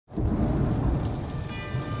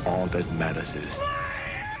All that matters is...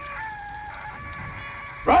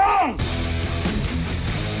 Wrong!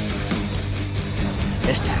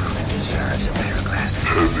 This town deserves a better class.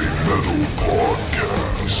 Heavy Metal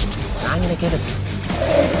Podcast. I'm gonna give it...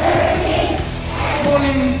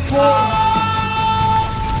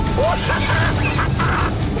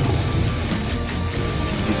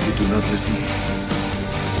 If you do not listen,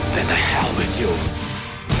 then the hell with you.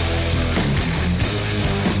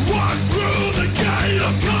 Walk through the gate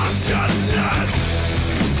of consciousness.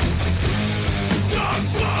 Stone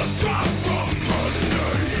floors drop from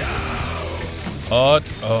under you.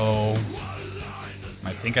 Uh-oh.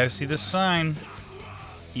 I think I see the sign.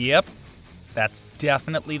 Yep, that's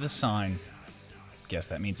definitely the sign. Guess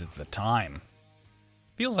that means it's the time.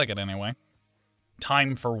 Feels like it anyway.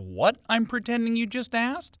 Time for what, I'm pretending you just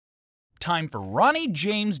asked? Time for Ronnie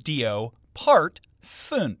James Dio, Part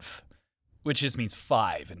 5. Which just means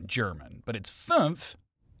 5 in German, but it's 5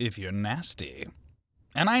 if you're nasty.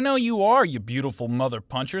 And I know you are, you beautiful mother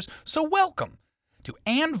punchers, so welcome to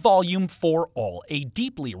And Volume for All, a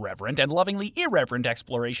deeply reverent and lovingly irreverent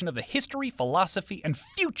exploration of the history, philosophy, and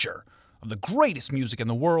future of the greatest music in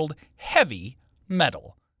the world, heavy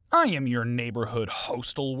metal. I am your neighborhood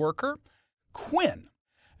hostel worker, Quinn.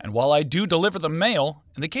 And while I do deliver the mail,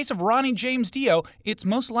 in the case of Ronnie James Dio, it's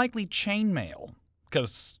most likely chain mail.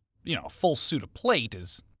 Because, a full suit of plate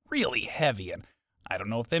is really heavy, and I don't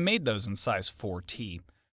know if they made those in size 4T.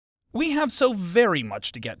 We have so very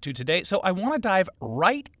much to get to today, so I want to dive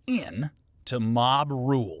right in to Mob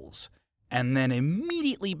Rules, and then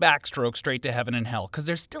immediately backstroke straight to heaven and hell, because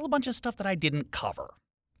there's still a bunch of stuff that I didn't cover.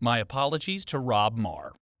 My apologies to Rob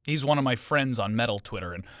Marr. He's one of my friends on Metal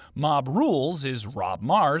Twitter, and Mob Rules is Rob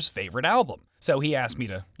Marr's favorite album. So he asked me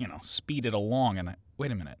to, speed it along, and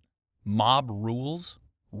wait a minute. Mob Rules?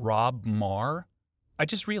 Rob Marr? I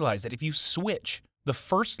just realized that if you switch the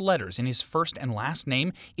first letters in his first and last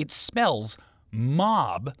name, it spells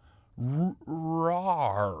Mob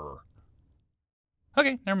Rar.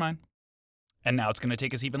 Okay, never mind. And now it's going to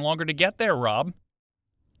take us even longer to get there, Rob.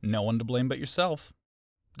 No one to blame but yourself.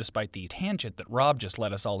 Despite the tangent that Rob just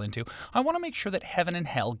led us all into, I want to make sure that Heaven and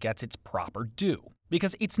Hell gets its proper due.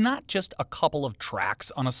 Because it's not just a couple of tracks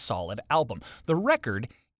on a solid album. The record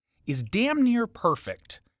is damn near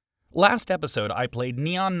perfect. Last episode, I played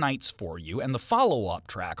Neon Nights for you and the follow-up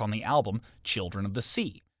track on the album, Children of the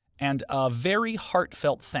Sea. And a very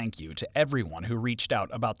heartfelt thank you to everyone who reached out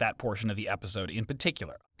about that portion of the episode in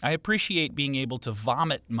particular. I appreciate being able to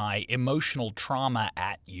vomit my emotional trauma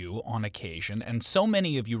at you on occasion, and so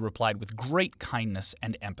many of you replied with great kindness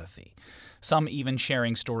and empathy. Some even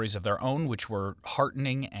sharing stories of their own which were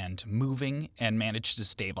heartening and moving and managed to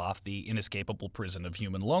stave off the inescapable prison of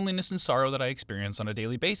human loneliness and sorrow that I experience on a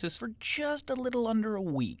daily basis for just a little under a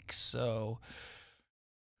week. So,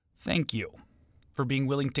 thank you for being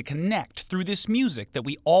willing to connect through this music that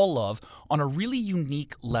we all love on a really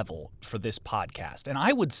unique level for this podcast. And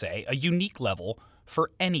I would say a unique level for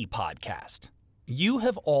any podcast. You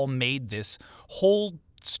have all made this whole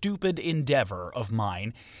stupid endeavor of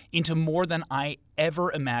mine into more than I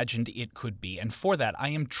ever imagined it could be. And for that, I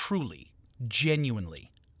am truly,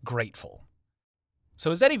 genuinely grateful.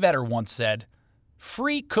 So as Eddie Vedder once said,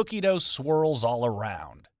 free cookie dough swirls all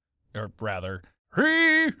around. Or rather,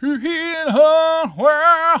 I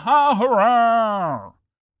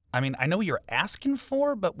mean, I know what you're asking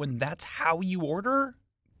for, but when that's how you order,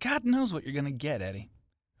 God knows what you're going to get, Eddie.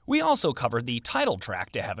 We also covered the title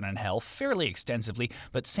track to Heaven and Hell fairly extensively,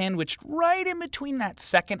 but sandwiched right in between that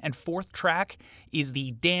second and fourth track is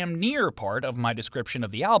the damn near part of my description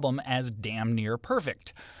of the album as damn near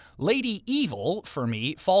perfect. Lady Evil, for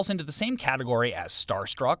me, falls into the same category as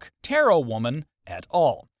Starstruck, Tarot Woman, et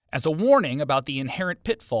al., as a warning about the inherent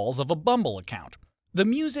pitfalls of a Bumble account. The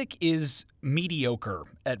music is mediocre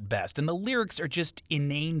at best, and the lyrics are just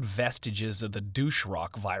inane vestiges of the douche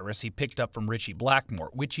rock virus he picked up from Richie Blackmore,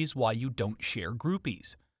 which is why you don't share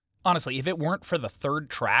groupies. Honestly, if it weren't for the third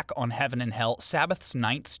track on Heaven and Hell, Sabbath's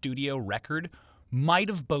 9th studio record might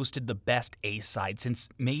have boasted the best A-side since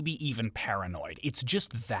maybe even Paranoid. It's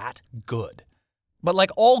just that good. But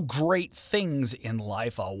like all great things in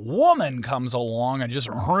life, a woman comes along and just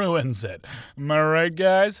ruins it. Am I right,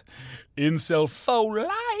 guys? Incel faux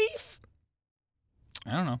life?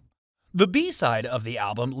 I don't know. The B-side of the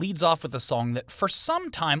album leads off with a song that for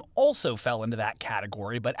some time also fell into that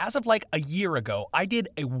category, but as of like a year ago, I did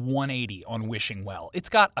a 180 on Wishing Well. It's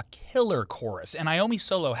got a killer chorus, and Iommi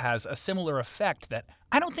Solo has a similar effect that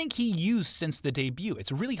I don't think he used since the debut.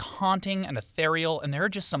 It's really haunting and ethereal, and there are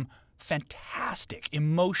just some fantastic,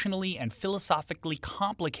 emotionally and philosophically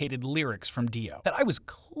complicated lyrics from Dio that I was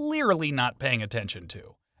clearly not paying attention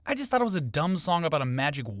to. I just thought it was a dumb song about a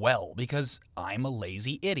magic well because I'm a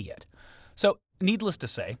lazy idiot. So, needless to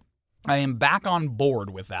say, I am back on board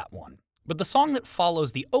with that one. But the song that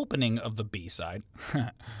follows the opening of the B-side,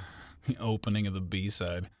 the opening of the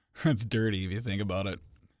B-side, that's dirty if you think about it,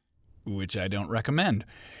 which I don't recommend,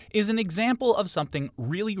 is an example of something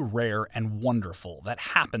really rare and wonderful that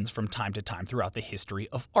happens from time to time throughout the history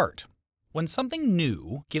of art. When something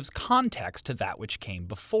new gives context to that which came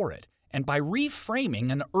before it, and by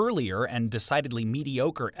reframing an earlier and decidedly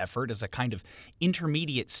mediocre effort as a kind of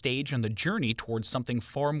intermediate stage on the journey towards something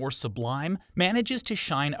far more sublime, manages to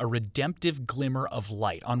shine a redemptive glimmer of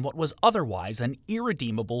light on what was otherwise an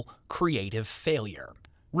irredeemable creative failure.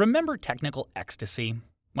 Remember Technical Ecstasy?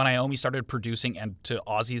 When Iommi started producing, and to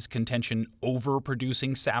Ozzy's contention,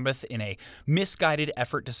 overproducing Sabbath in a misguided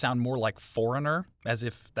effort to sound more like Foreigner, as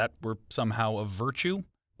if that were somehow a virtue?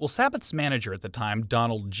 Well, Sabbath's manager at the time,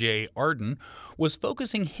 Donald J. Arden, was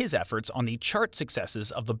focusing his efforts on the chart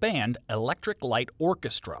successes of the band Electric Light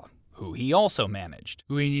Orchestra, who he also managed.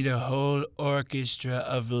 We need a whole orchestra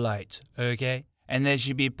of light, okay? And they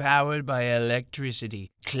should be powered by electricity.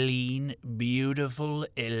 Clean, beautiful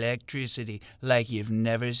electricity like you've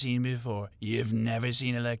never seen before. You've never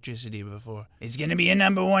seen electricity before. It's gonna be a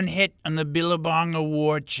 #1 hit on the Billabong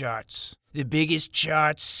Award charts. The biggest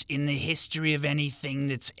charts in the history of anything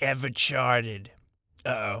that's ever charted.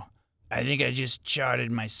 Uh-oh, I think I just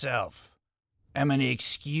charted myself. I'm gonna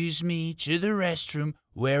excuse me to the restroom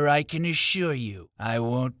where I can assure you I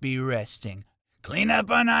won't be resting. Clean up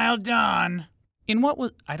on aisle dawn. In what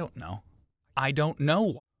was... I don't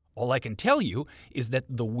know. All I can tell you is that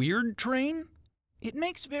the weird train, it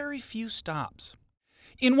makes very few stops.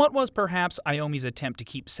 In what was perhaps Iommi's attempt to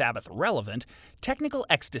keep Sabbath relevant, Technical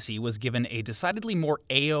Ecstasy was given a decidedly more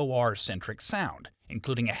AOR-centric sound,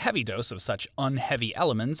 including a heavy dose of such unheavy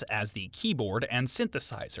elements as the keyboard and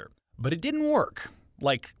synthesizer. But it didn't work.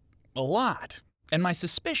 Like, a lot. And my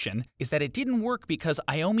suspicion is that it didn't work because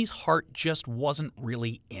Iommi's heart just wasn't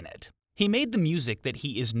really in it. He made the music that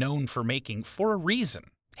he is known for making for a reason.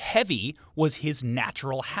 Heavy was his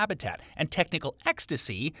natural habitat, and Technical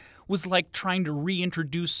Ecstasy was like trying to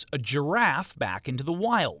reintroduce a giraffe back into the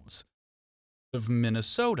wilds of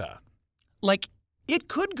Minnesota. Like, it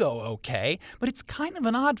could go okay, but it's kind of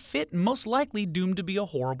an odd fit and most likely doomed to be a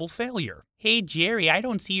horrible failure. Hey Jerry, I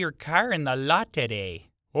don't see your car in the lot today.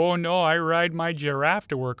 Oh no, I ride my giraffe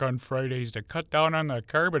to work on Fridays to cut down on the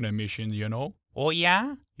carbon emissions, you know. Oh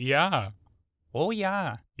yeah? Yeah. Oh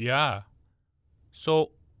yeah? Yeah.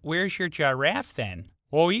 So, where's your giraffe then?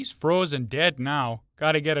 Oh, he's frozen dead now.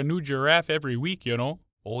 Gotta get a new giraffe every week, you know.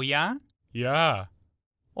 Oh yeah? Yeah.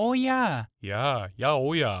 Oh yeah? Yeah,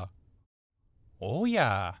 oh yeah. Oh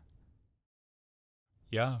yeah.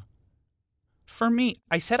 Yeah. For me,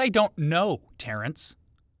 I said I don't know, Terrence.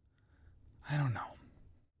 I don't know.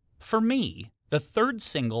 For me, the third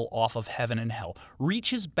single off of Heaven and Hell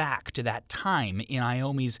reaches back to that time in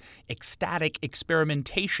Iommi's ecstatic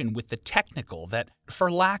experimentation with the technical that, for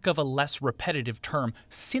lack of a less repetitive term,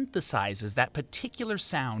 synthesizes that particular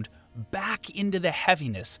sound back into the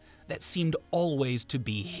heaviness that seemed always to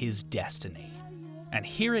be his destiny. And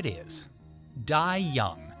here it is, Die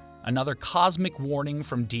Young, another cosmic warning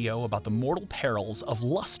from Dio about the mortal perils of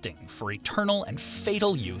lusting for eternal and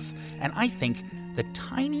fatal youth, and I think the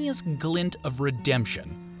tiniest glint of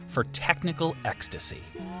redemption for Technical Ecstasy,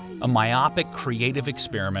 a myopic creative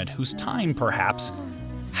experiment whose time, perhaps,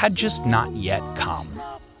 had just not yet come.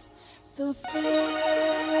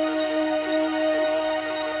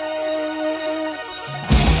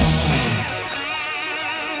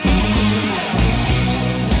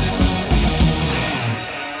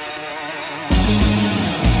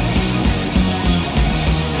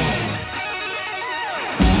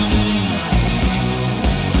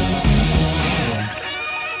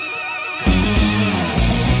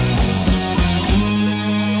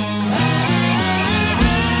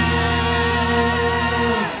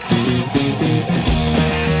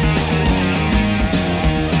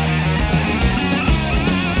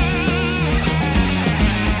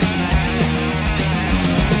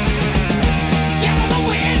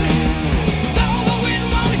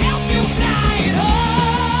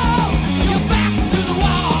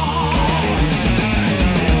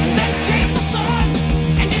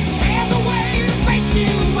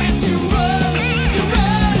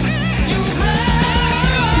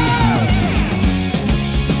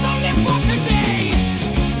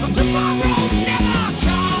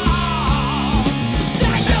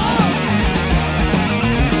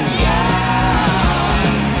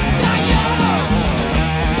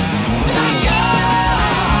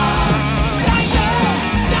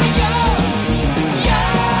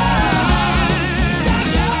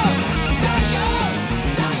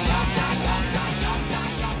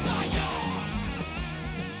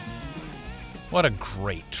 What a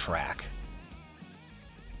great track.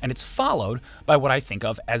 And it's followed by what I think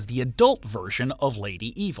of as the adult version of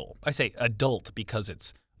Lady Evil. I say adult because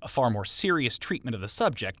it's a far more serious treatment of the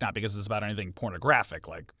subject, not because it's about anything pornographic,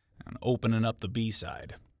 like opening up the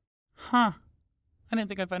B-side. Huh. I didn't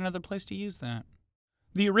think I'd find another place to use that.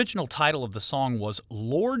 The original title of the song was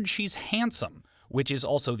Lord, She's Handsome, which is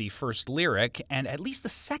also the first lyric, and at least the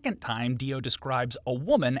second time Dio describes a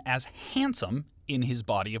woman as handsome in his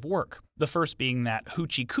body of work. The first being that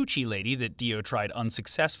hoochie coochie lady that Dio tried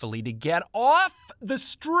unsuccessfully to get off the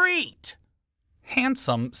street.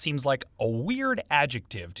 Handsome seems like a weird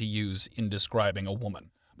adjective to use in describing a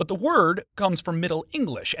woman. But the word comes from Middle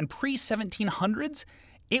English, and pre-1700s,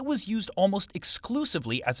 it was used almost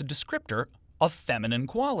exclusively as a descriptor of feminine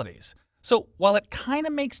qualities. So while it kind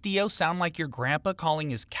of makes Dio sound like your grandpa calling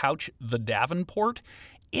his couch the Davenport,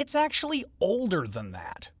 it's actually older than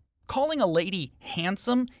that. Calling a lady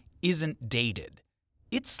handsome isn't dated.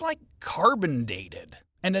 It's like carbon dated.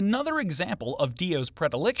 And another example of Dio's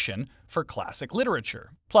predilection for classic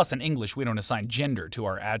literature. Plus, in English, we don't assign gender to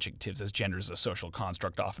our adjectives, as gender is a social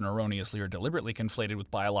construct often erroneously or deliberately conflated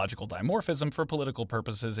with biological dimorphism for political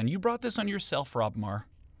purposes, and you brought this on yourself, Rob Marr.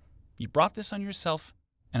 You brought this on yourself,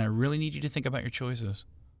 and I really need you to think about your choices.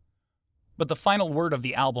 But the final word of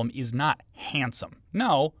the album is not handsome.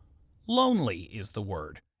 No, lonely is the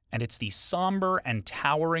word. And it's the somber and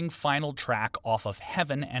towering final track off of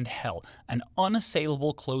Heaven and Hell, an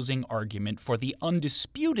unassailable closing argument for the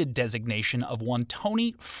undisputed designation of one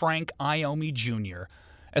Tony Frank Iommi Jr.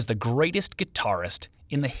 as the greatest guitarist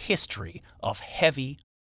in the history of heavy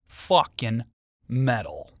fucking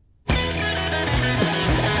metal.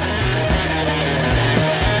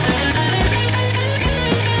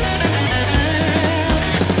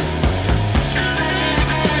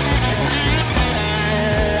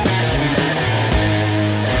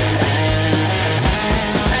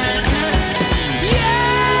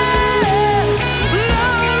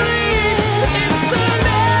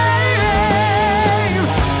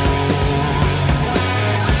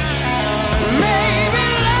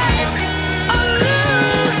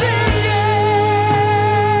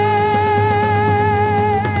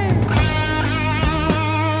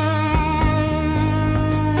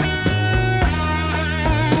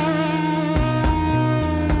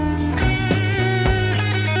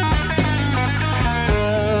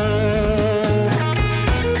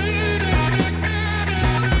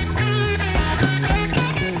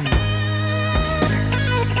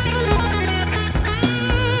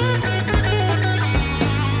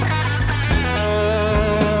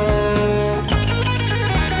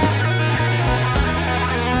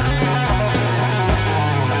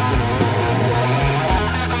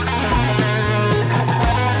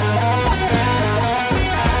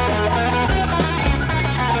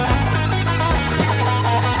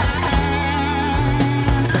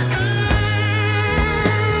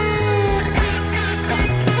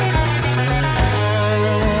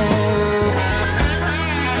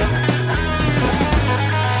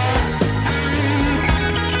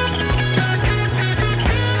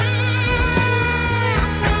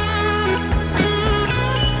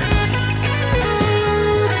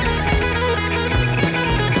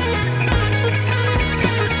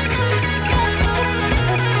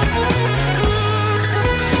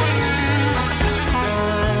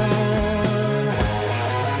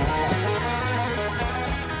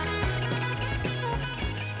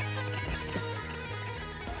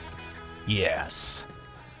 Yes.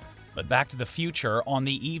 But Back to the Future, on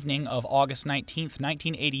the evening of August 19th,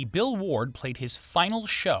 1980, Bill Ward played his final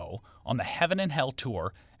show on the Heaven and Hell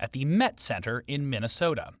tour at the Met Center in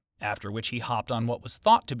Minnesota, after which he hopped on what was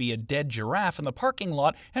thought to be a dead giraffe in the parking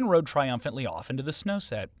lot and rode triumphantly off into the snow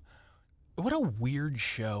set. What a weird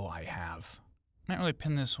show I have. I can't really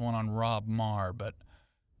pin this one on Rob Marr, but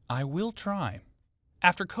I will try.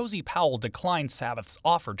 After Cozy Powell declined Sabbath's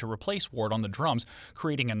offer to replace Ward on the drums,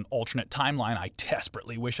 creating an alternate timeline I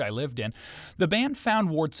desperately wish I lived in, the band found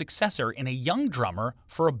Ward's successor in a young drummer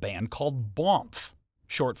for a band called Bomph,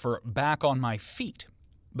 short for Back on My Feet.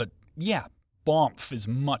 But yeah, Bomph is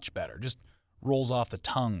much better, just rolls off the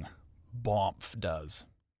tongue. Bomph does.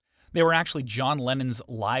 They were actually John Lennon's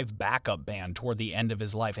live backup band toward the end of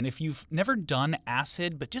his life. And if you've never done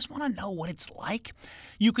acid but just want to know what it's like,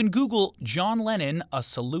 you can Google John Lennon, A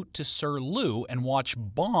Salute to Sir Lou, and watch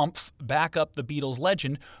Bomph back up the Beatles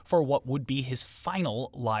legend for what would be his final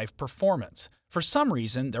live performance. For some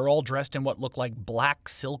reason, they're all dressed in what look like black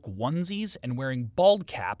silk onesies and wearing bald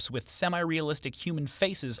caps with semi-realistic human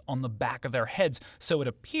faces on the back of their heads, so it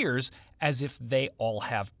appears as if they all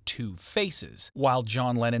have two faces, while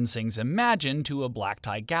John Lennon sings Imagine to a black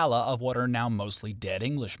tie gala of what are now mostly dead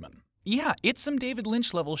Englishmen. Yeah, it's some David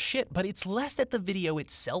Lynch level shit, but it's less that the video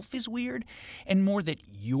itself is weird, and more that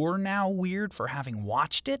you're now weird for having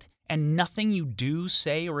watched it, and nothing you do,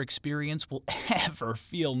 say, or experience will ever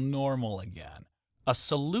feel normal again. A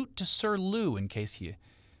salute to Sir Lou, in case you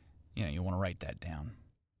want to write that down.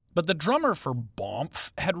 But the drummer for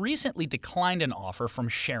Bomph had recently declined an offer from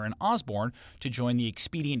Sharon Osbourne to join the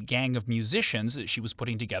expedient gang of musicians that she was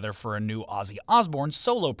putting together for a new Ozzy Osbourne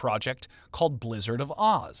solo project called Blizzard of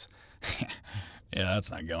Oz. Yeah, that's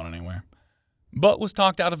not going anywhere. But was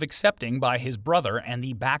talked out of accepting by his brother and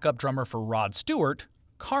the backup drummer for Rod Stewart,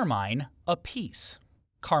 Carmine Appice.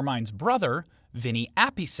 Carmine's brother, Vinny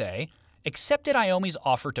Appice, accepted Iommi's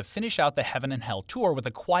offer to finish out the Heaven and Hell tour with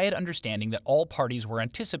a quiet understanding that all parties were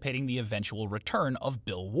anticipating the eventual return of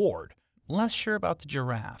Bill Ward. Less sure about the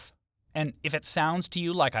giraffe. And if it sounds to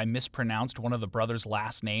you like I mispronounced one of the brothers'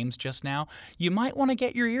 last names just now, you might want to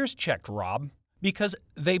get your ears checked, Rob, because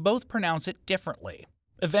they both pronounce it differently.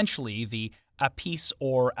 Eventually, the Appice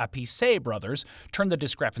or Appice brothers turned the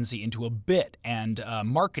discrepancy into a bit and a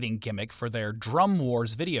marketing gimmick for their Drum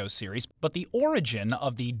Wars video series, but the origin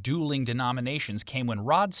of the dueling denominations came when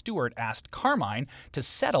Rod Stewart asked Carmine to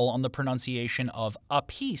settle on the pronunciation of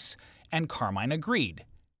Appice, and Carmine agreed.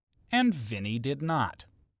 And Vinny did not.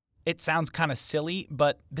 It sounds kind of silly,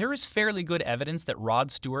 but there is fairly good evidence that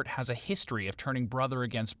Rod Stewart has a history of turning brother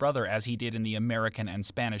against brother, as he did in the American and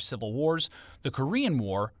Spanish Civil Wars, the Korean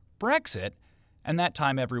War, Brexit, and that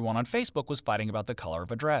time everyone on Facebook was fighting about the color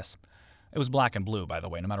of a dress. It was black and blue, by the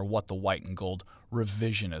way, no matter what the white and gold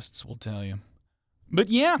revisionists will tell you. But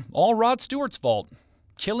yeah, all Rod Stewart's fault.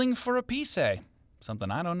 Killing for Appice. Something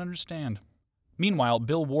I don't understand. Meanwhile,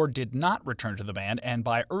 Bill Ward did not return to the band, and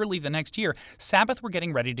by early the next year, Sabbath were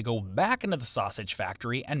getting ready to go back into the Sausage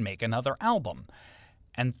Factory and make another album.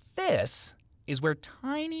 And this is where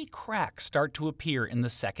tiny cracks start to appear in the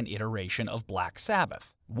second iteration of Black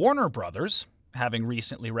Sabbath. Warner Brothers, having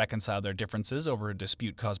recently reconciled their differences over a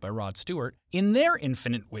dispute caused by Rod Stewart, in their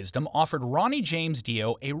infinite wisdom offered Ronnie James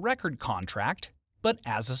Dio a record contract, but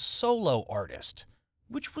as a solo artist,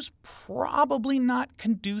 which was probably not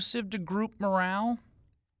conducive to group morale.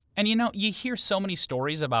 And you hear so many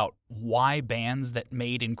stories about why bands that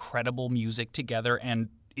made incredible music together, and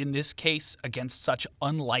in this case against such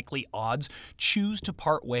unlikely odds, choose to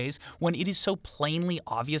part ways when it is so plainly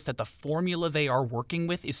obvious that the formula they are working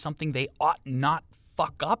with is something they ought not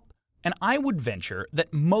fuck up. And I would venture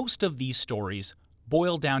that most of these stories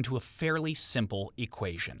boil down to a fairly simple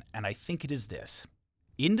equation, and I think it is this: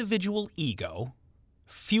 individual ego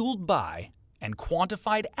fueled by and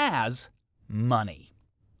quantified as money.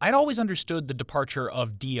 I'd always understood the departure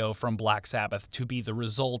of Dio from Black Sabbath to be the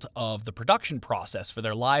result of the production process for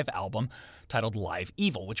their live album titled Live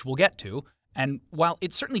Evil, which we'll get to. And while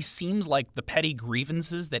it certainly seems like the petty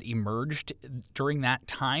grievances that emerged during that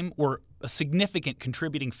time were a significant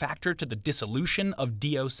contributing factor to the dissolution of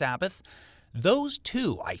Dio Sabbath, those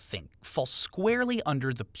two, I think, fall squarely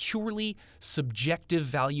under the purely subjective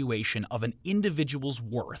valuation of an individual's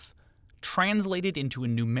worth, translated into a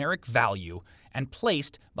numeric value and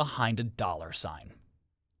placed behind a dollar sign.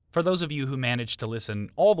 For those of you who managed to listen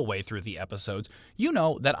all the way through the episodes, you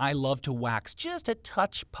know that I love to wax just a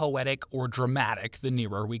touch poetic or dramatic the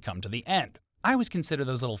nearer we come to the end. I always consider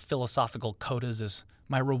those little philosophical codas as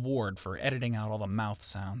my reward for editing out all the mouth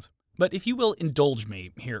sounds. But if you will indulge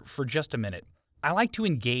me here for just a minute, I like to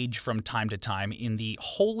engage from time to time in the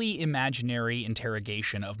wholly imaginary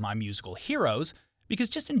interrogation of my musical heroes, because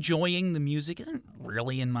just enjoying the music isn't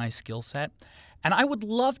really in my skill set. And I would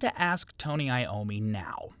love to ask Tony Iommi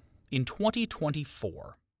now, in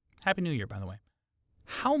 2024, Happy New Year, by the way,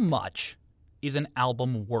 how much is an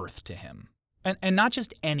album worth to him? And not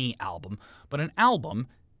just any album, but an album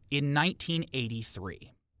in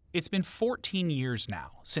 1983. It's been 14 years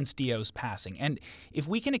now since Dio's passing, and if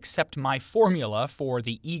we can accept my formula for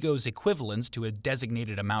the ego's equivalence to a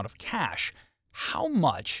designated amount of cash, how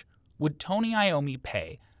much would Tony Iommi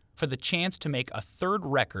pay for the chance to make a third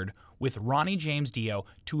record with Ronnie James Dio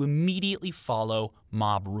to immediately follow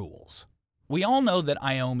Mob Rules? We all know that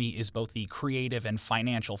Iommi is both the creative and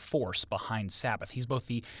financial force behind Sabbath. He's both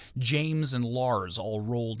the James and Lars all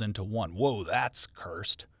rolled into one. Whoa, that's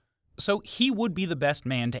cursed. So he would be the best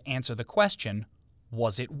man to answer the question,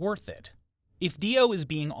 was it worth it? If Dio is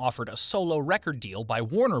being offered a solo record deal by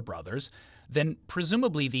Warner Brothers, then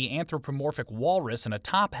presumably the anthropomorphic walrus in a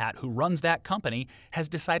top hat who runs that company has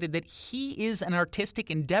decided that he is an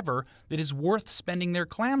artistic endeavor that is worth spending their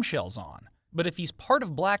clamshells on. But if he's part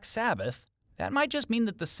of Black Sabbath, that might just mean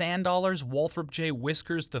that the sand dollars Walthrop J.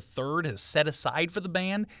 Whiskers III has set aside for the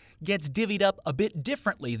band gets divvied up a bit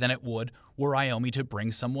differently than it would were Iommi to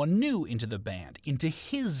bring someone new into the band, into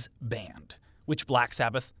his band, which Black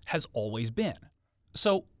Sabbath has always been.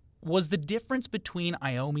 So, was the difference between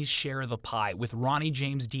Iommi's share of the pie with Ronnie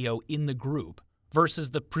James Dio in the group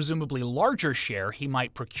versus the presumably larger share he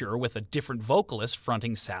might procure with a different vocalist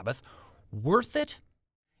fronting Sabbath worth it?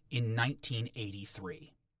 In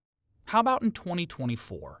 1983. How about in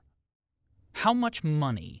 2024? How much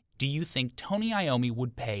money do you think Tony Iommi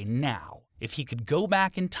would pay now if he could go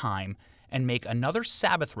back in time and make another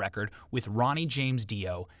Sabbath record with Ronnie James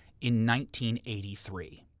Dio in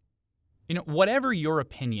 1983? You know, whatever your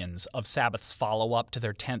opinions of Sabbath's follow-up to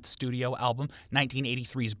their 10th studio album,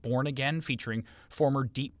 1983's Born Again, featuring former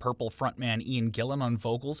Deep Purple frontman Ian Gillan on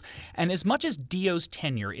vocals, and as much as Dio's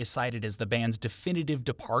tenure is cited as the band's definitive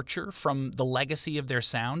departure from the legacy of their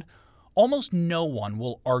sound, almost no one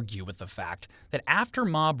will argue with the fact that after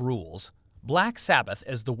Mob Rules, Black Sabbath,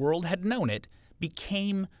 as the world had known it,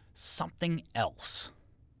 became something else.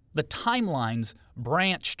 The timelines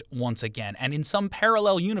branched once again, and in some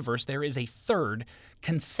parallel universe there is a third,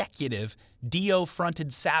 consecutive,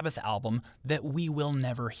 Dio-fronted Sabbath album that we will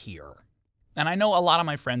never hear. And I know a lot of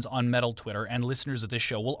my friends on Metal Twitter and listeners of this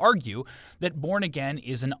show will argue that Born Again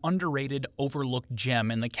is an underrated, overlooked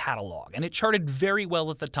gem in the catalog, and it charted very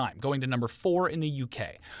well at the time, going to number 4 in the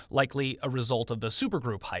UK, likely a result of the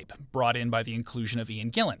supergroup hype brought in by the inclusion of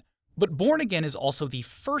Ian Gillan. But Born Again is also the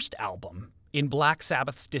first album in Black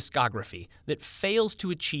Sabbath's discography that fails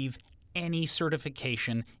to achieve any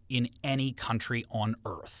certification in any country on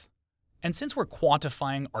Earth. And since we're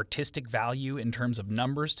quantifying artistic value in terms of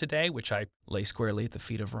numbers today, which I lay squarely at the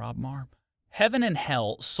feet of Rob Marr, Heaven and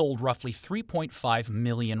Hell sold roughly 3.5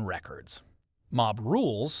 million records. Mob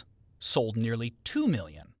Rules sold nearly 2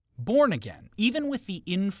 million. Born Again, even with the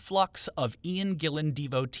influx of Ian Gillan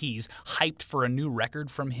devotees hyped for a new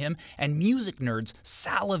record from him and music nerds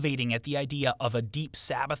salivating at the idea of a Deep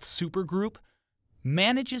Sabbath supergroup,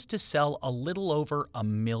 manages to sell a little over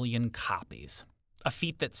 1 million copies. A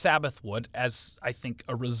feat that Sabbath would, as I think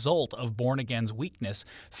a result of Born Again's weakness,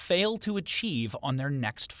 fail to achieve on their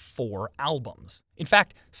next 4 albums. In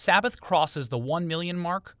fact, Sabbath crosses the 1 million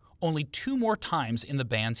mark only 2 more times in the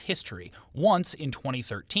band's history, once in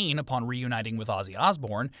 2013 upon reuniting with Ozzy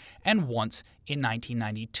Osbourne, and once in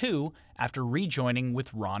 1992 after rejoining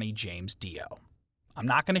with Ronnie James Dio. I'm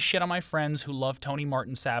not going to shit on my friends who love Tony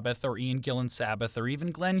Martin Sabbath or Ian Gillan Sabbath or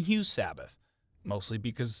even Glenn Hughes Sabbath, mostly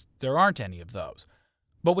because there aren't any of those.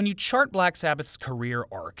 But when you chart Black Sabbath's career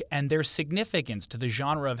arc and their significance to the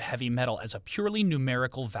genre of heavy metal as a purely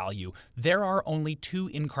numerical value, there are only 2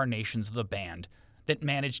 incarnations of the band that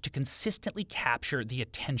manage to consistently capture the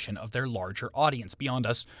attention of their larger audience beyond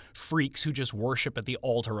us freaks who just worship at the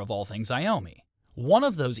altar of all things Iommi. One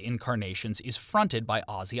of those incarnations is fronted by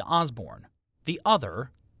Ozzy Osbourne, the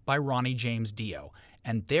other by Ronnie James Dio,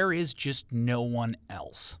 and there is just no one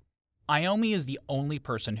else. Iommi is the only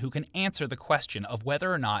person who can answer the question of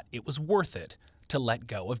whether or not it was worth it to let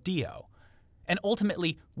go of Dio. And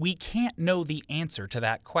ultimately, we can't know the answer to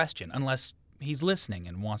that question unless he's listening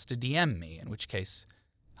and wants to DM me, in which case,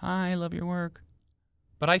 hi, love your work.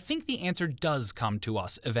 But I think the answer does come to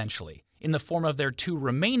us eventually, in the form of their 2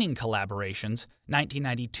 remaining collaborations,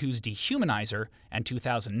 1992's Dehumanizer and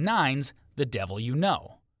 2009's The Devil You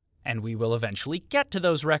Know. And we will eventually get to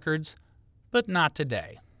those records, but not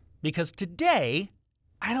today. Because today,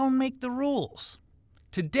 I don't make the rules.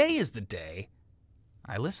 Today is the day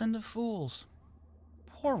I listen to fools.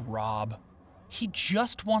 Poor Rob. He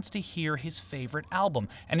just wants to hear his favorite album,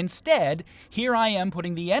 and instead, here I am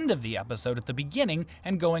putting the end of the episode at the beginning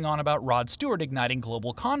and going on about Rod Stewart igniting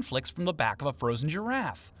global conflicts from the back of a frozen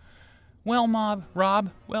giraffe. Well,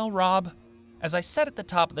 Rob, as I said at the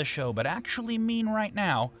top of the show, but actually mean right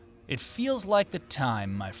now, it feels like the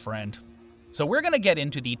time, my friend. So we're going to get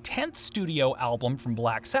into the 10th studio album from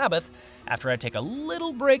Black Sabbath after I take a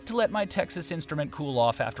little break to let my Texas Instrument cool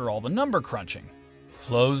off after all the number crunching.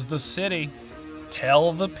 Close the city.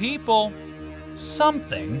 Tell the people.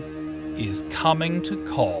 Something is coming to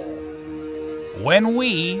call. When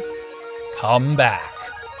we come back.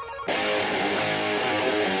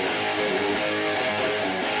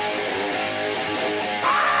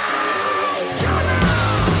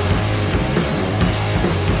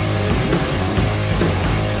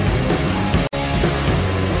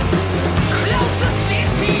 Close the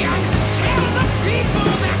city and tell the people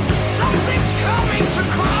that something's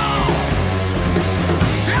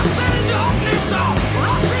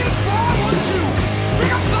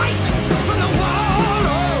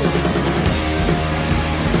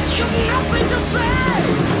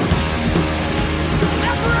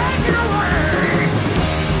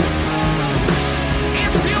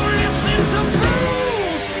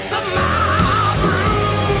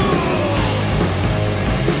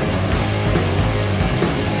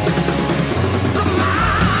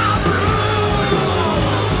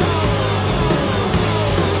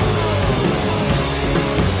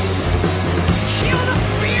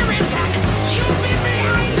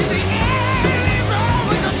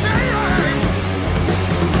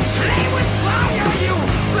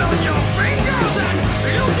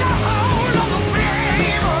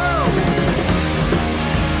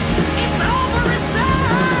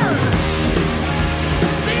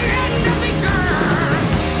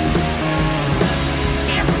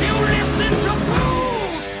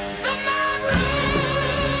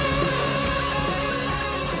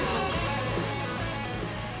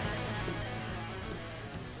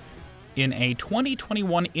In a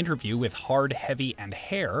 2021 interview with Hard, Heavy, and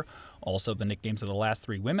Hair, also the nicknames of the last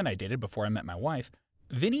 3 women I dated before I met my wife,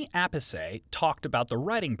 Vinny Appice talked about the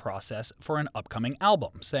writing process for an upcoming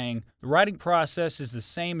album, saying, "The writing process is the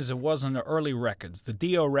same as it was on the early records, the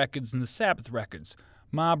Dio records and the Sabbath records,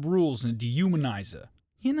 Mob Rules and Dehumanizer."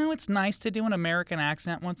 You know, it's nice to do an American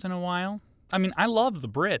accent once in a while. I mean, I love the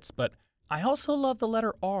Brits, but I also love the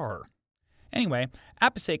letter R. Anyway,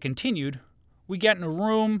 Appice continued, "We get in a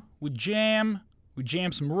room, we jam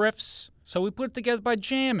some riffs, so we put it together by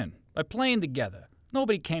jamming, by playing together.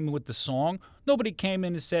 Nobody came in with the song. Nobody came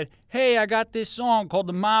in and said, 'Hey, I got this song called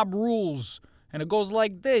the Mob Rules, and it goes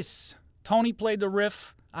like this.' Tony played the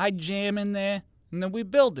riff, I jam in there, and then we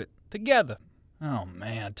build it together." Oh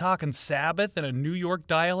man, talking Sabbath in a New York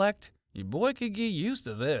dialect? Your boy could get used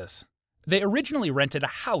to this. They originally rented a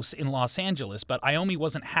house in Los Angeles, but Iommi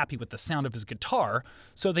wasn't happy with the sound of his guitar,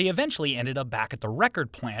 so they eventually ended up back at the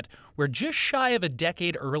record plant, where just shy of a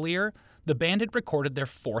decade earlier, the band had recorded their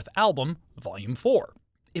 4th album, Volume 4.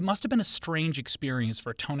 It must have been a strange experience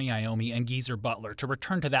for Tony Iommi and Geezer Butler to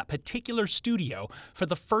return to that particular studio for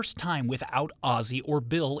the first time without Ozzy or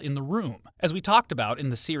Bill in the room. As we talked about in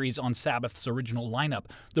the series on Sabbath's original lineup,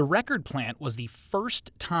 the record plant was the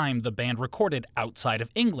first time the band recorded outside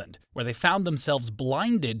of England, where they found themselves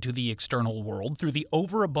blinded to the external world through the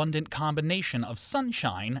overabundant combination of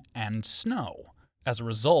sunshine and snow. As a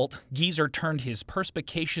result, Geezer turned his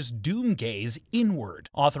perspicacious doom gaze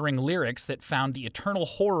inward, authoring lyrics that found the eternal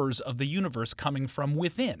horrors of the universe coming from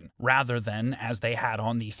within, rather than, as they had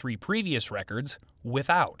on the 3 previous records,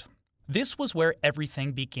 without. This was where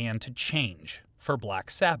everything began to change for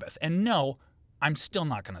Black Sabbath, and no, I'm still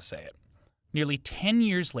not going to say it. Nearly 10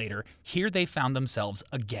 years later, here they found themselves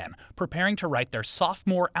again, preparing to write their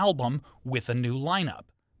sophomore album with a new lineup.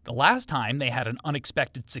 The last time they had an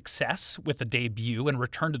unexpected success with the debut and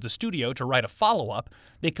returned to the studio to write a follow-up,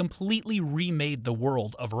 they completely remade the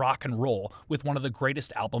world of rock and roll with one of the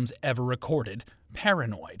greatest albums ever recorded,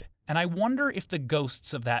 Paranoid. And I wonder if the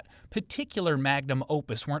ghosts of that particular magnum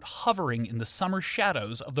opus weren't hovering in the summer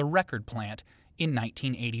shadows of the record plant in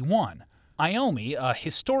 1981. Iommi, a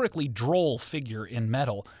historically droll figure in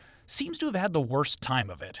metal, seems to have had the worst time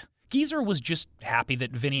of it. Geezer was just happy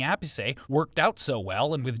that Vinny Appice worked out so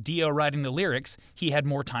well, and with Dio writing the lyrics, he had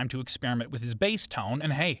more time to experiment with his bass tone,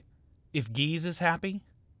 and hey, if Geez is happy,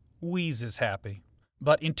 Wheeze is happy.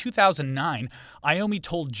 But in 2009, Iommi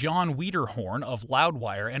told John Wiederhorn of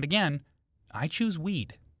Loudwire, and again, I choose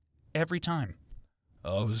weed. Every time.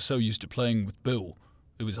 "I was so used to playing with Bill,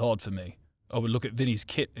 it was hard for me. I would look at Vinny's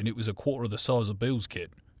kit, and it was a quarter of the size of Bill's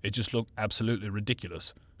kit. It just looked absolutely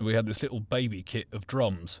ridiculous. And we had this little baby kit of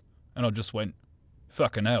drums. And I just went,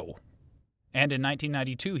 fucking hell." And in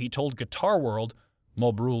 1992, he told Guitar World,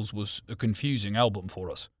 "Mob Rules was a confusing album for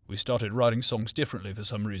us. We started writing songs differently for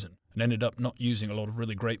some reason, and ended up not using a lot of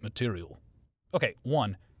really great material." Okay,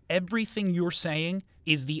 1, everything you're saying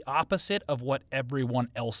is the opposite of what everyone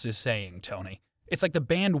else is saying, Tony. It's like the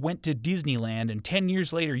band went to Disneyland, and 10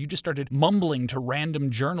 years later, you just started mumbling to random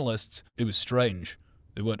journalists, "It was strange.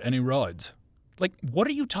 There weren't any rides." Like, what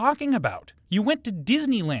are you talking about? You went to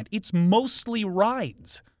Disneyland. It's mostly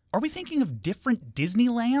rides. Are we thinking of different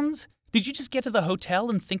Disneylands? Did you just get to the hotel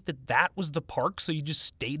and think that that was the park, so you just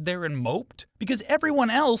stayed there and moped? Because everyone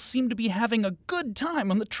else seemed to be having a good time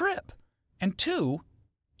on the trip. And 2,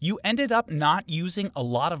 you ended up not using a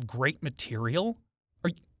lot of great material?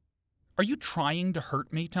 Are you trying to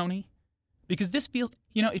hurt me, Tony? Because this feels,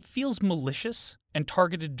 it feels malicious and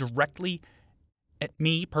targeted directly at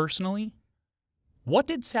me personally. What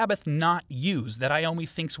did Sabbath not use that Iommi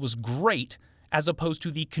thinks was great, as opposed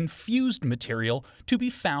to the confused material to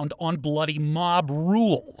be found on bloody Mob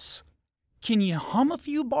Rules? Can you hum a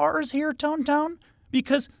few bars here, Tone Tone?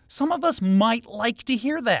 Because some of us might like to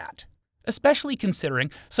hear that. Especially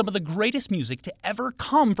considering some of the greatest music to ever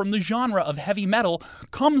come from the genre of heavy metal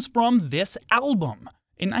comes from this album.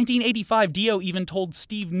 In 1985, Dio even told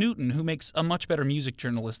Steve Newton, who makes a much better music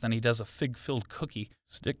journalist than he does a fig-filled cookie,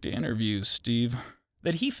 stick to interviews, Steve,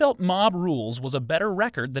 that he felt Mob Rules was a better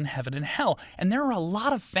record than Heaven and Hell, and there are a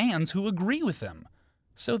lot of fans who agree with him.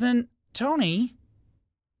 So then, Tony,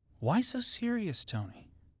 why so serious,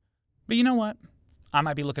 Tony? But you know what? I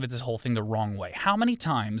might be looking at this whole thing the wrong way. How many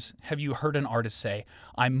times have you heard an artist say,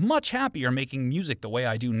 "I'm much happier making music the way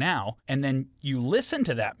I do now," and then you listen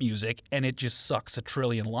to that music and it just sucks a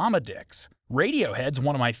trillion llama dicks? Radiohead's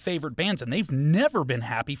one of my favorite bands, and they've never been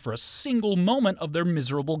happy for a single moment of their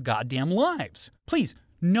miserable goddamn lives. Please,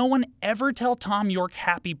 No one ever tell Tom York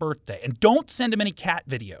happy birthday, and don't send him any cat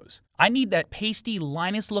videos. I need that pasty,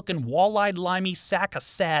 Linus-looking, wall-eyed, limey sack of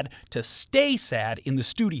sad to stay sad in the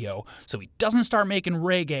studio so he doesn't start making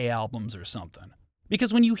reggae albums or something.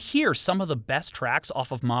 Because when you hear some of the best tracks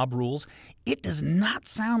off of Mob Rules, it does not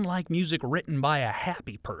sound like music written by a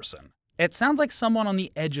happy person. It sounds like someone on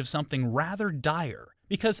the edge of something rather dire.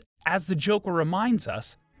 Because, as the Joker reminds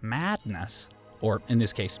us, madness, or in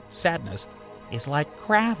this case, sadness, is like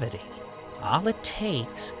gravity. All it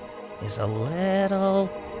takes is a little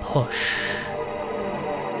push.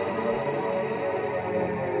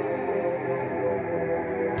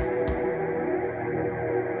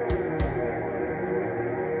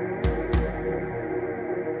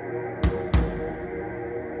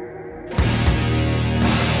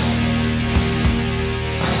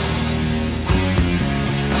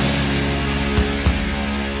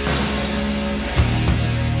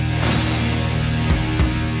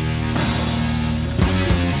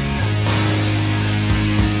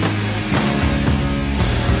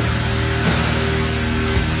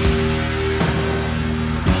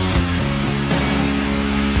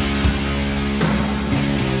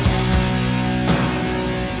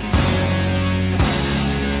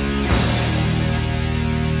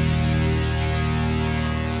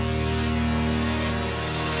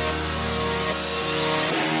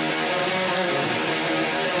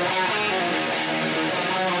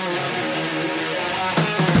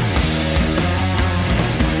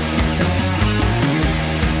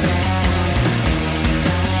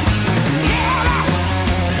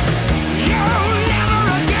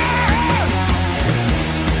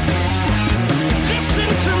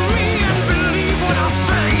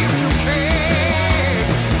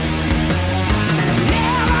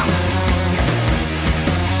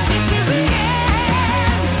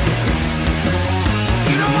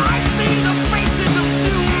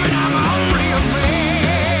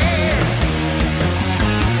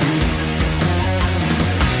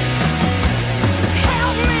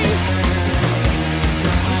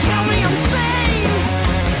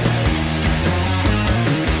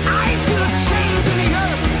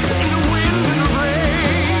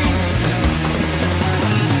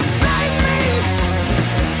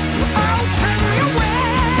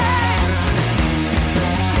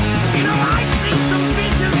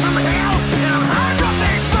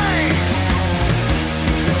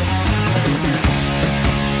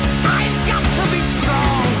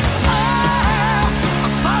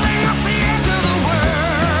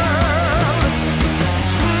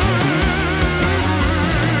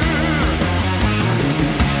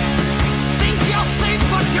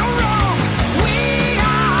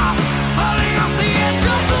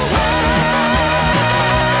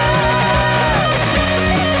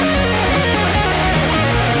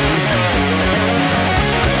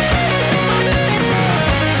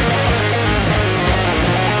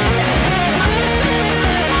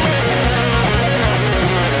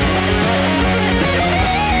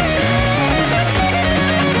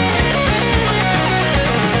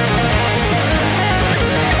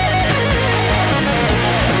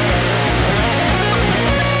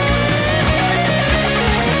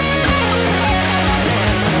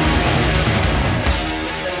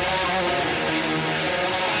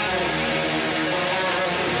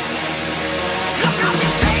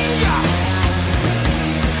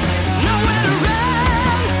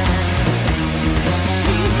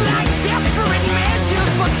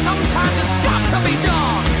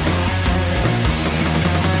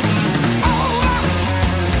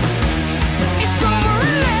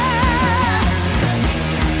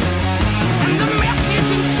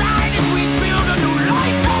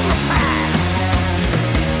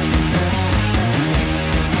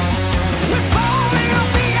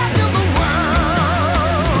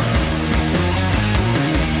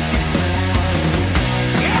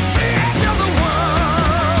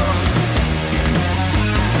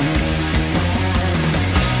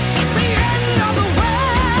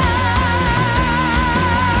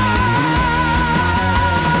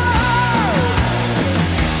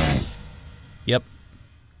 Yep.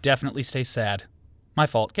 Definitely stay sad. My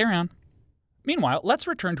fault. Carry on. Meanwhile, let's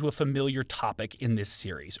return to a familiar topic in this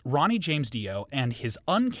series, Ronnie James Dio and his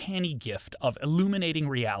uncanny gift of illuminating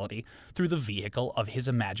reality through the vehicle of his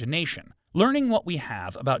imagination. Learning what we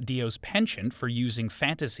have about Dio's penchant for using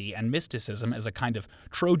fantasy and mysticism as a kind of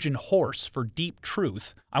Trojan horse for deep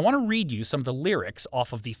truth, I want to read you some of the lyrics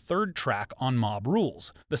off of the third track on Mob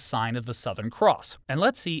Rules, The Sign of the Southern Cross, and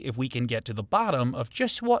let's see if we can get to the bottom of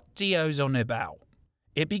just what Dio's on about.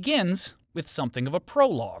 It begins with something of a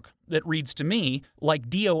prologue that reads to me like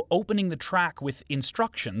Dio opening the track with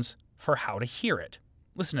instructions for how to hear it.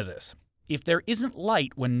 Listen to this. If there isn't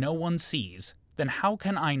light when no one sees, then how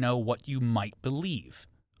can I know what you might believe?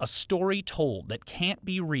 A story told that can't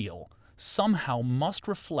be real somehow must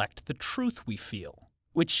reflect the truth we feel,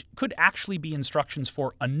 which could actually be instructions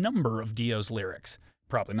for a number of Dio's lyrics.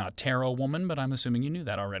 Probably not Tarot Woman, but I'm assuming you knew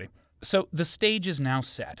that already. So the stage is now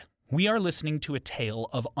set. We are listening to a tale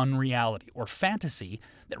of unreality or fantasy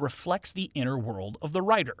that reflects the inner world of the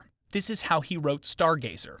writer. This is how he wrote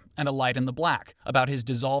Stargazer and A Light in the Black, about his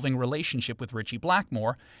dissolving relationship with Ritchie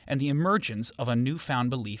Blackmore and the emergence of a newfound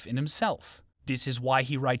belief in himself. This is why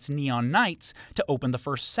he writes Neon Nights to open the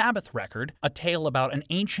first Sabbath record, a tale about an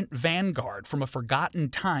ancient vanguard from a forgotten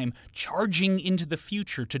time charging into the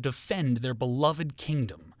future to defend their beloved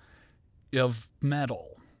kingdom of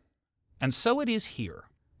metal. And so it is here.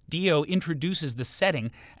 Dio introduces the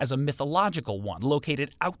setting as a mythological one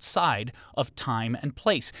located outside of time and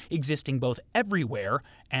place, existing both everywhere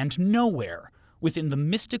and nowhere, within the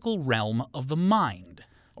mystical realm of the mind,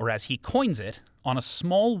 or as he coins it, on a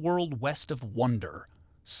small world west of wonder,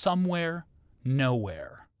 somewhere,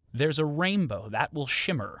 nowhere. There's a rainbow that will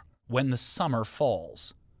shimmer when the summer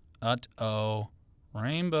falls. Uh-oh,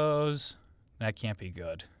 rainbows. That can't be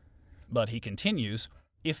good. But he continues,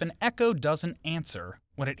 if an echo doesn't answer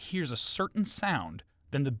when it hears a certain sound,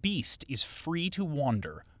 then the beast is free to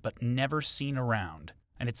wander, but never seen around,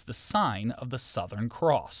 and it's the sign of the Southern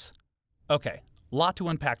Cross. Okay, lot to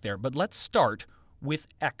unpack there, but let's start with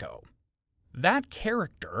Echo. That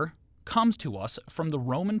character comes to us from the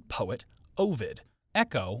Roman poet Ovid.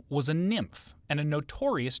 Echo was a nymph and a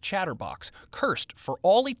notorious chatterbox, cursed for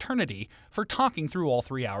all eternity for talking through all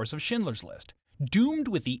 3 hours of Schindler's List, doomed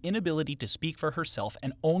with the inability to speak for herself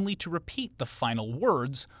and only to repeat the final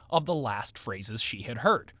words of the last phrases she had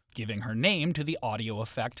heard, giving her name to the audio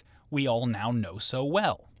effect we all now know so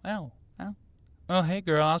well. Oh, hey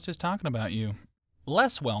girl, I was just talking about you.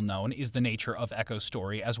 Less well known is the nature of Echo's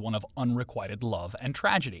story as one of unrequited love and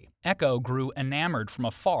tragedy. Echo grew enamored from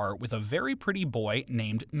afar with a very pretty boy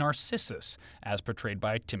named Narcissus, as portrayed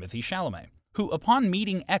by Timothée Chalamet, who, upon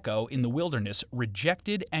meeting Echo in the wilderness,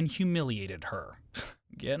 rejected and humiliated her.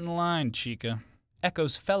 Get in line, chica.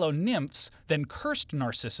 Echo's fellow nymphs then cursed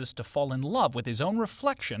Narcissus to fall in love with his own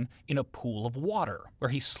reflection in a pool of water,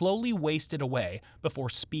 where he slowly wasted away before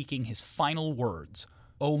speaking his final words,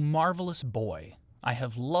 "O marvelous boy, I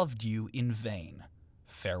have loved you in vain.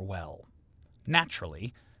 Farewell."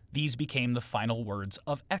 Naturally, these became the final words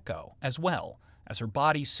of Echo as well. As her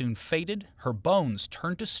body soon faded, her bones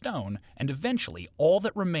turned to stone, and eventually all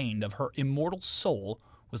that remained of her immortal soul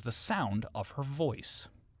was the sound of her voice.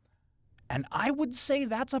 And I would say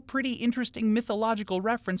that's a pretty interesting mythological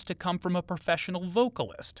reference to come from a professional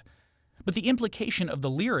vocalist. But the implication of the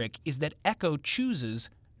lyric is that Echo chooses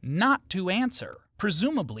not to answer,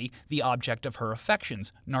 presumably the object of her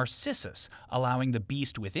affections, Narcissus, allowing the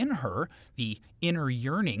beast within her, the inner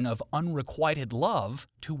yearning of unrequited love,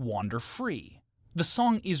 to wander free. The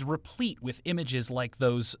song is replete with images like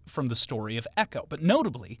those from the story of Echo, but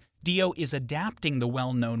notably, Dio is adapting the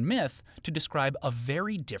well-known myth to describe a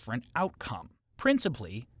very different outcome.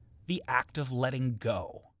 Principally, the act of letting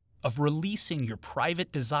go, of releasing your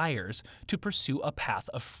private desires to pursue a path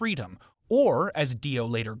of freedom, or, as Dio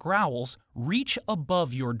later growls, reach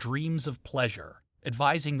above your dreams of pleasure,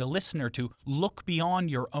 advising the listener to look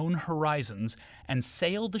beyond your own horizons and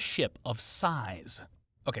sail the ship of sighs.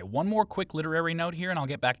 Okay, one more quick literary note here and I'll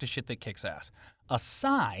get back to shit that kicks ass. A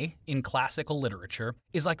sigh, in classical literature,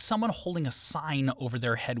 is like someone holding a sign over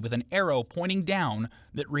their head with an arrow pointing down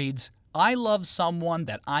that reads, "I love someone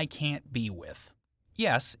that I can't be with."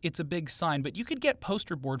 Yes, it's a big sign, but you could get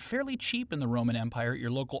poster board fairly cheap in the Roman Empire at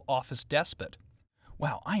your local office despot.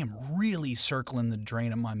 Wow, I am really circling the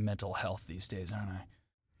drain of my mental health these days, aren't I?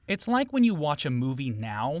 It's like when you watch a movie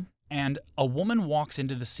now and a woman walks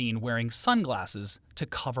into the scene wearing sunglasses to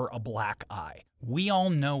cover a black eye. We all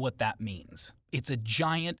know what that means. It's a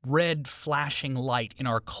giant red flashing light in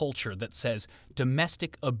our culture that says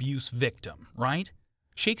domestic abuse victim, right?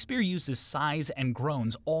 Shakespeare uses sighs and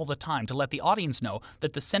groans all the time to let the audience know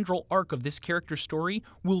that the central arc of this character's story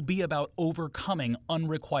will be about overcoming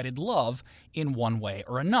unrequited love in one way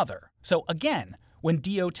or another. So again, when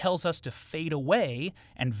Dio tells us to fade away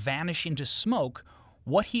and vanish into smoke,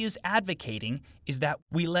 what he is advocating is that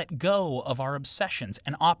we let go of our obsessions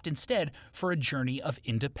and opt instead for a journey of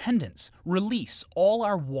independence, release all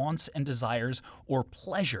our wants and desires or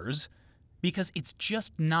pleasures because it's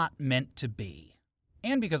just not meant to be.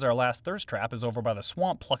 And because our last thirst trap is over by the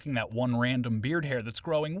swamp plucking that one random beard hair that's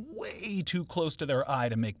growing way too close to their eye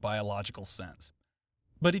to make biological sense.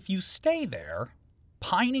 But if you stay there,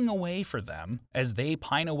 pining away for them as they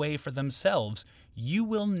pine away for themselves, you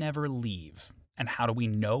will never leave. And how do we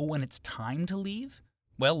know when it's time to leave?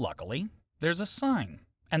 Well, luckily, there's a sign.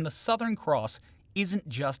 And the Southern Cross isn't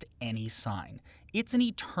just any sign. It's an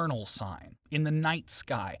eternal sign in the night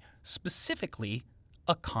sky, specifically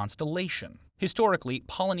a constellation. Historically,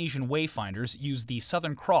 Polynesian wayfinders used the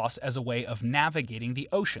Southern Cross as a way of navigating the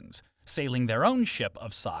oceans, sailing their own ship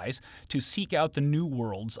of size to seek out the new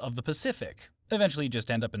worlds of the Pacific. Eventually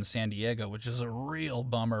just end up in San Diego, which is a real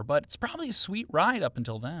bummer, but it's probably a sweet ride up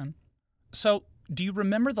until then. So, do you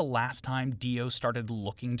remember the last time Dio started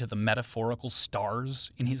looking to the metaphorical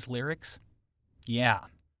stars in his lyrics? Yeah.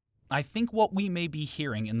 I think what we may be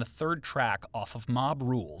hearing in the third track off of Mob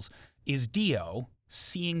Rules is Dio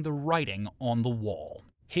seeing the writing on the wall.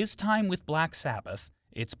 His time with Black Sabbath,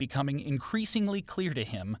 it's becoming increasingly clear to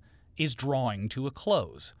him, is drawing to a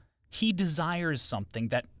close. He desires something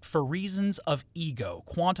that, for reasons of ego,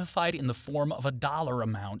 quantified in the form of a dollar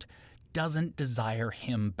amount, doesn't desire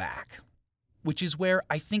him back. Which is where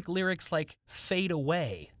I think lyrics like "fade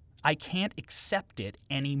away," "I can't accept it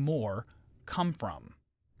anymore," come from.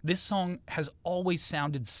 This song has always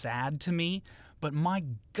sounded sad to me, but my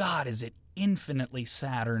God, is it infinitely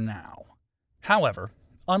sadder now. However,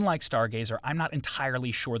 unlike Stargazer, I'm not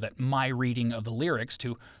entirely sure that my reading of the lyrics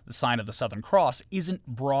to The Sign of the Southern Cross isn't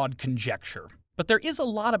broad conjecture. But there is a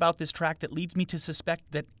lot about this track that leads me to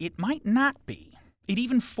suspect that it might not be. It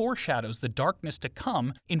even foreshadows the darkness to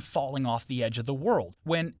come in Falling Off the Edge of the World,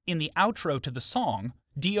 when, in the outro to the song,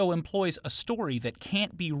 Dio employs a story that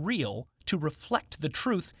can't be real to reflect the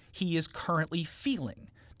truth he is currently feeling,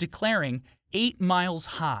 declaring 8 miles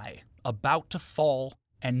high, about to fall,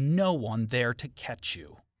 and no one there to catch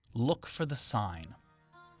you. Look for the sign.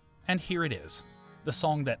 And here it is, the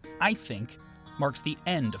song that I think marks the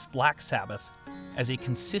end of Black Sabbath as a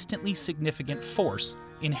consistently significant force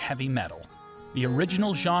in heavy metal, the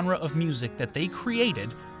original genre of music that they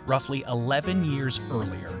created roughly 11 years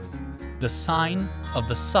earlier, the Sign of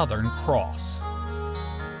the Southern Cross.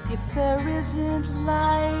 If there isn't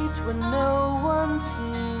light when no one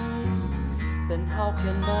sees, then how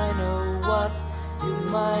can I know what you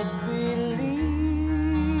might believe?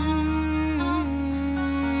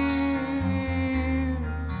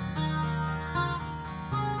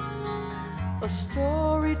 A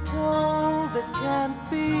story told that can't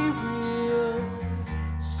be real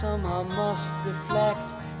somehow must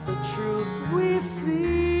reflect the truth we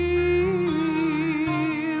feel,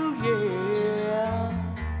 yeah.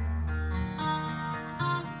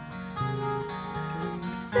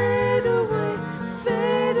 Fade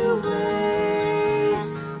away,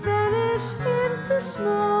 vanish into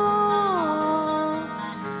smoke.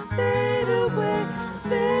 Fade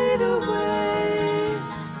away,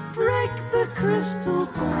 break the crystal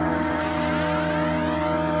ball.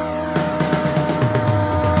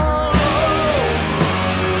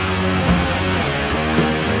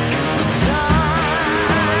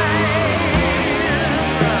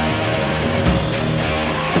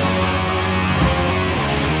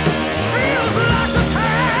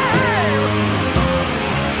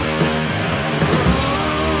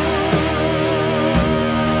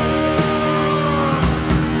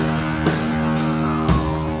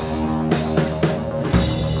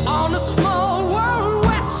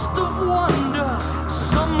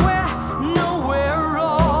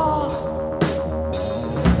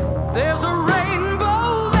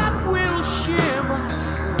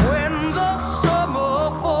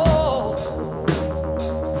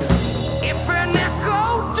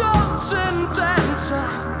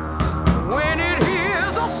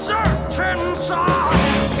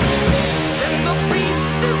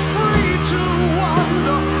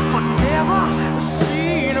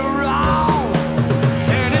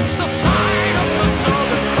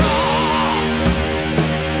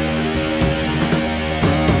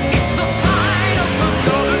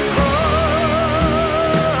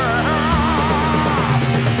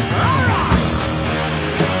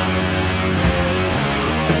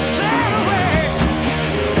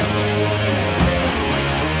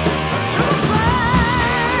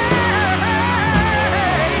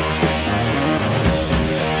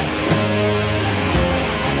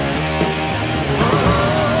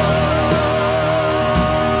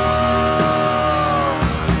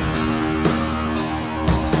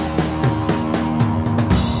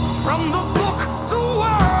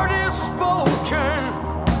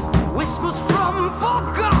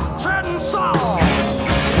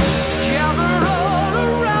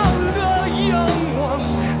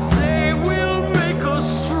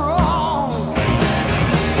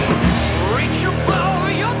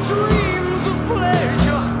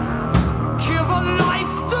 Give a light.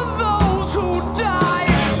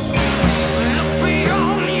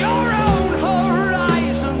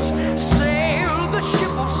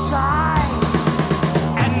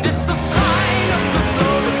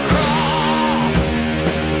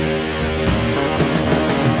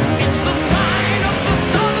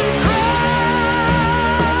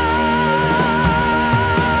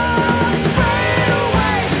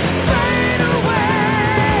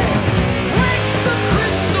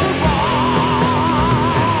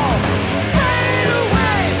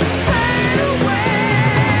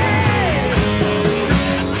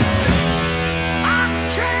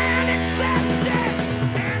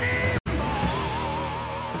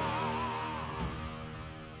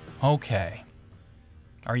 Okay.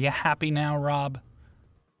 Are you happy now, Rob?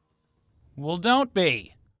 Well, don't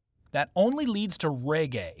be. That only leads to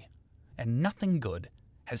reggae, and nothing good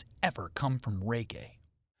has ever come from reggae.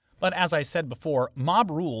 But as I said before,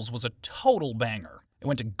 Mob Rules was a total banger. It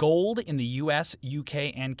went to gold in the US,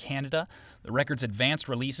 UK, and Canada. The record's advanced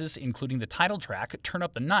releases, including the title track, Turn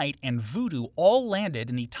Up the Night, and Voodoo, all landed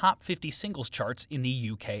in the top 50 singles charts in the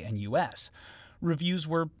UK and US. Reviews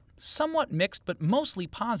were somewhat mixed, but mostly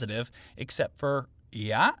positive, except for,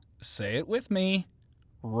 yeah, say it with me,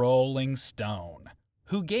 Rolling Stone,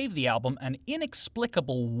 who gave the album an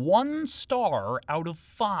inexplicable 1 star out of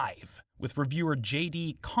 5, with reviewer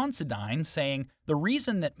J.D. Considine saying, "The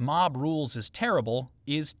reason that Mob Rules is terrible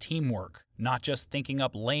is teamwork, not just thinking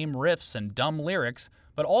up lame riffs and dumb lyrics,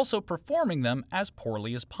 but also performing them as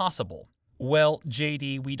poorly as possible." Well,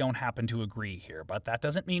 J.D., we don't happen to agree here, but that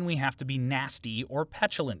doesn't mean we have to be nasty or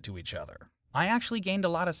petulant to each other. I actually gained a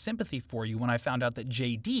lot of sympathy for you when I found out that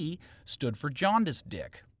J.D. stood for jaundiced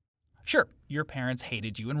dick. Sure, your parents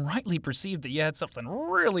hated you and rightly perceived that you had something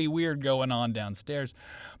really weird going on downstairs,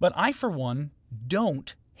 but I, for one,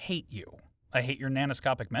 don't hate you. I hate your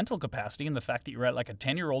nanoscopic mental capacity and the fact that you're at like a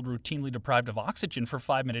 10-year-old routinely deprived of oxygen for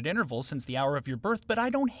 5-minute intervals since the hour of your birth, but I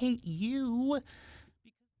don't hate you.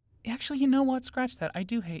 Actually, you know what? Scratch that. I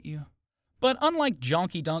do hate you. But unlike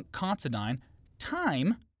Jonky Dunk Considine,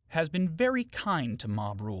 time has been very kind to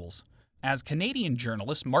Mob Rules. As Canadian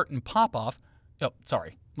journalist Martin Popoff,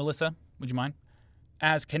 Melissa, would you mind?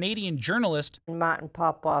 As Canadian journalist Martin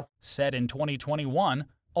Popoff said in 2021,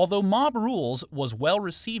 although Mob Rules was well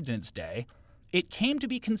received in its day, it came to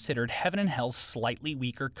be considered Heaven and Hell's slightly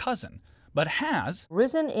weaker cousin, but has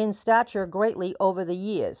risen in stature greatly over the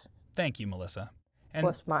years. Thank you, Melissa. Of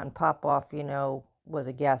course, Martin Popoff, was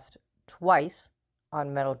a guest twice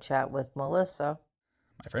on Metal Chat with Melissa.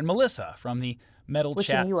 My friend Melissa from the Metal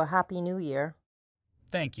Wishing Chat. you a Happy New Year.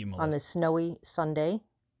 Thank you, Melissa. On this snowy Sunday.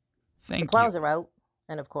 Thank you. The clouds are out,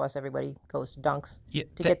 and of course everybody goes to Dunks Yeah,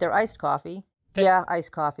 to get their iced coffee.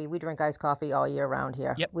 Iced coffee. We drink iced coffee all year round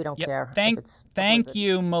here. Yep, We don't care Thank if it's Thank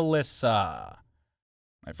you, Melissa.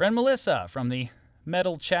 My friend Melissa from the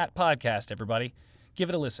Metal Chat podcast, everybody. Give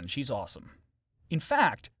it a listen. She's awesome. In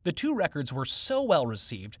fact, the two records were so well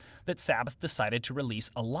received that Sabbath decided to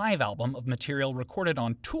release a live album of material recorded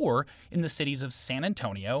on tour in the cities of San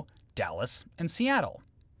Antonio, Dallas, and Seattle.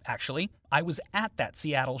 Actually, I was at that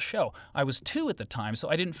Seattle show. I was 2 at the time, so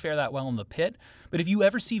I didn't fare that well in the pit. But if you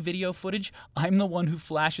ever see video footage, I'm the one who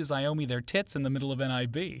flashes Iommi their tits in the middle of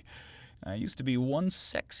NIB. I used to be one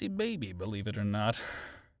sexy baby, believe it or not.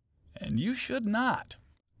 And you should not.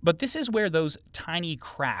 But this is where those tiny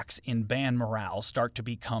cracks in band morale start to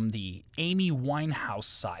become the Amy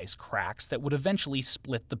Winehouse-size cracks that would eventually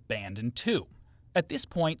split the band in 2. At this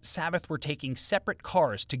point, Sabbath were taking separate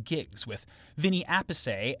cars to gigs, with Vinny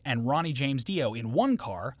Appice and Ronnie James Dio in one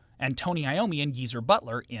car, and Tony Iommi and Geezer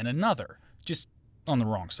Butler in another, just on the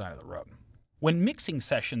wrong side of the road. When mixing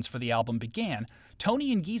sessions for the album began,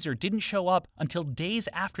 Tony and Geezer didn't show up until days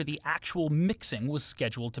after the actual mixing was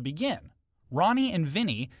scheduled to begin. Ronnie and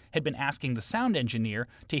Vinny had been asking the sound engineer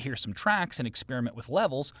to hear some tracks and experiment with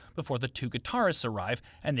levels before the 2 guitarists arrive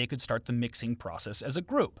and they could start the mixing process as a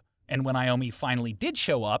group. And when Iommi finally did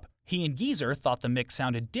show up, he and Geezer thought the mix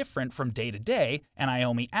sounded different from day to day, and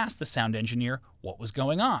Iommi asked the sound engineer what was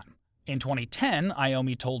going on. In 2010,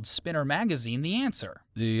 Iommi told Spinner magazine the answer.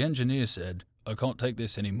 The engineer said, "I can't take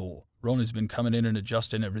this anymore. Ronnie's been coming in and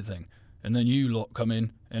adjusting everything, and then you lot come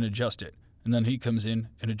in and adjust it, and then he comes in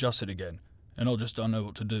and adjusts it again. And I just don't know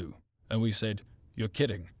what to do." And we said, "You're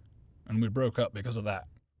kidding." And we broke up because of that.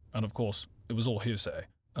 And of course, it was all hearsay,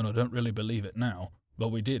 and I don't really believe it now, but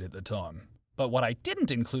we did at the time. But what I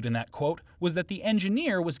didn't include in that quote was that the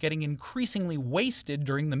engineer was getting increasingly wasted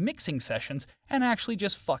during the mixing sessions and actually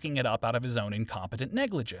just fucking it up out of his own incompetent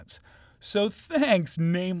negligence. So thanks,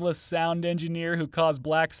 nameless sound engineer who caused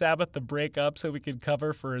Black Sabbath to break up so we could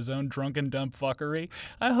cover for his own drunken dumb fuckery.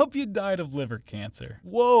 I hope you died of liver cancer.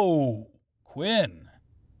 Whoa! Quinn.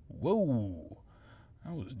 Whoa.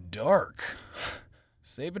 That was dark.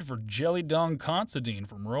 Save it for Jelly Dong Considine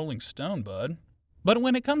from Rolling Stone, bud. But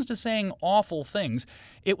when it comes to saying awful things,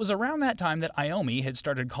 it was around that time that Iommi had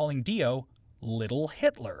started calling Dio Little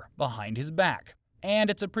Hitler behind his back. And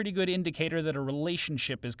it's a pretty good indicator that a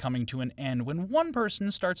relationship is coming to an end when one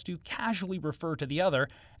person starts to casually refer to the other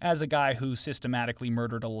as a guy who systematically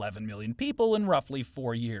murdered 11 million people in roughly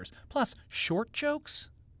 4 years. Plus, short jokes?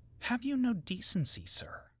 Have you no decency,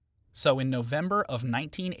 sir? So in November of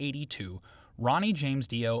 1982, Ronnie James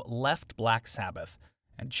Dio left Black Sabbath,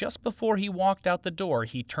 and just before he walked out the door,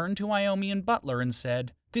 he turned to Iommi and Butler and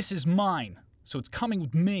said, "This is mine. so it's coming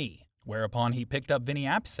with me. Whereupon he picked up Vinny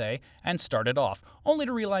Appice and started off, only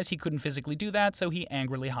to realize he couldn't physically do that, so he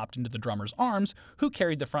angrily hopped into the drummer's arms, who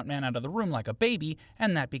carried the frontman out of the room like a baby,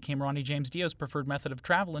 and that became Ronnie James Dio's preferred method of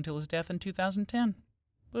travel until his death in 2010.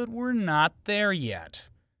 But we're not there yet.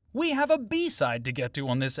 We have a B-side to get to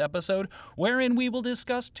on this episode, wherein we will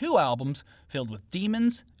discuss 2 albums filled with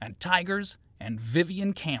demons and tigers and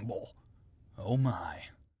Vivian Campbell. Oh my.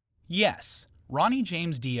 Yes, Ronnie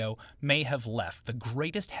James Dio may have left the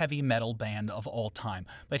greatest heavy metal band of all time,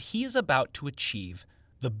 but he is about to achieve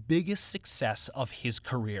the biggest success of his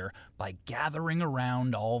career by gathering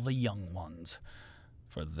around all the young ones,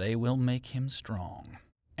 for they will make him strong.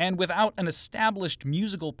 And without an established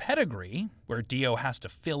musical pedigree, where Dio has to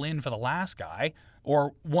fill in for the last guy,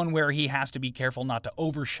 or one where he has to be careful not to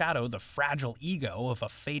overshadow the fragile ego of a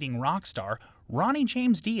fading rock star, Ronnie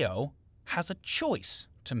James Dio has a choice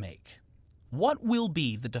to make. What will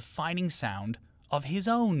be the defining sound of his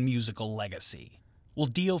own musical legacy? Will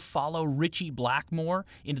Dio follow Ritchie Blackmore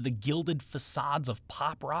into the gilded facades of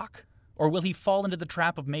pop rock? Or will he fall into the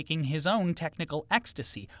trap of making his own technical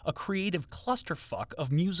ecstasy, a creative clusterfuck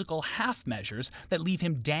of musical half-measures that leave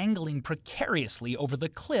him dangling precariously over the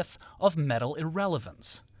cliff of metal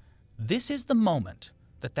irrelevance? This is the moment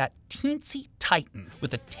that teensy titan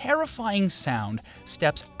with a terrifying sound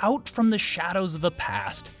steps out from the shadows of the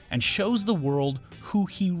past and shows the world who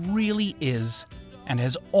he really is and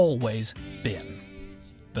has always been.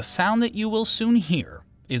 The sound that you will soon hear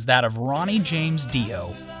is that of Ronnie James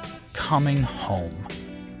Dio coming home.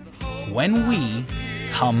 When we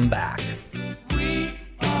come back.